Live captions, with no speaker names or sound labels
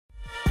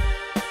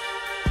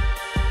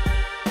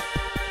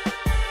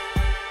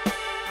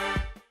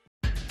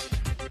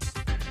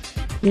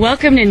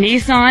Welcome to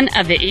Nissan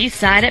of the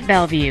Eastside at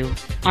Bellevue.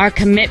 Our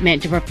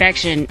commitment to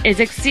perfection is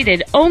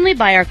exceeded only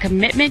by our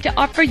commitment to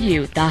offer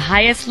you the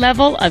highest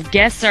level of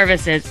guest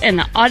services in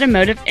the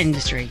automotive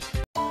industry.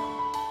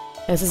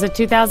 This is a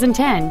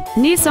 2010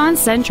 Nissan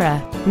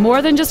Sentra.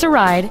 More than just a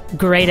ride,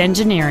 great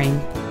engineering.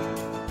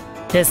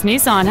 This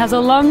Nissan has a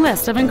long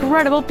list of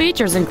incredible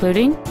features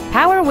including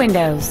power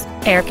windows,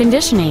 air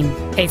conditioning,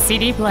 a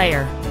CD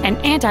player, an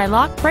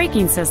anti-lock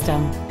braking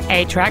system,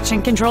 a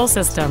traction control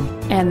system,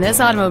 and this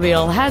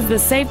automobile has the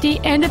safety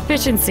and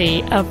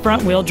efficiency of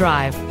front-wheel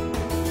drive.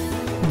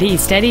 The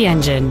steady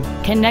engine,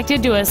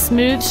 connected to a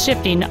smooth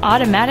shifting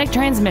automatic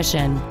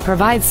transmission,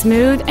 provides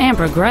smooth and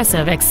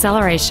progressive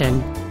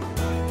acceleration.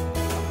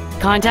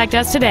 Contact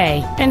us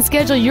today and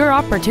schedule your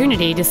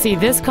opportunity to see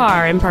this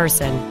car in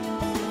person.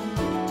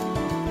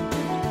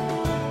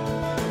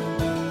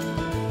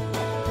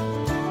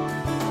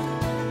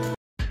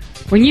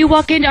 When you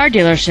walk into our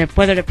dealership,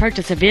 whether to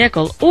purchase a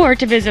vehicle or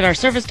to visit our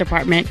service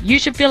department, you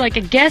should feel like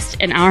a guest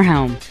in our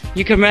home.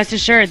 You can rest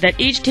assured that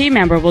each team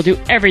member will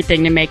do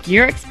everything to make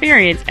your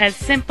experience as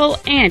simple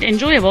and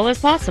enjoyable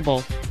as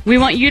possible. We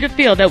want you to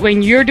feel that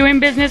when you're doing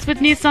business with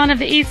Nissan of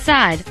the East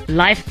Side,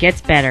 life gets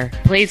better.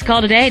 Please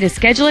call today to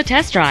schedule a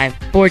test drive.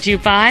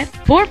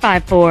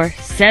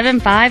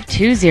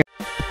 425-454-7520.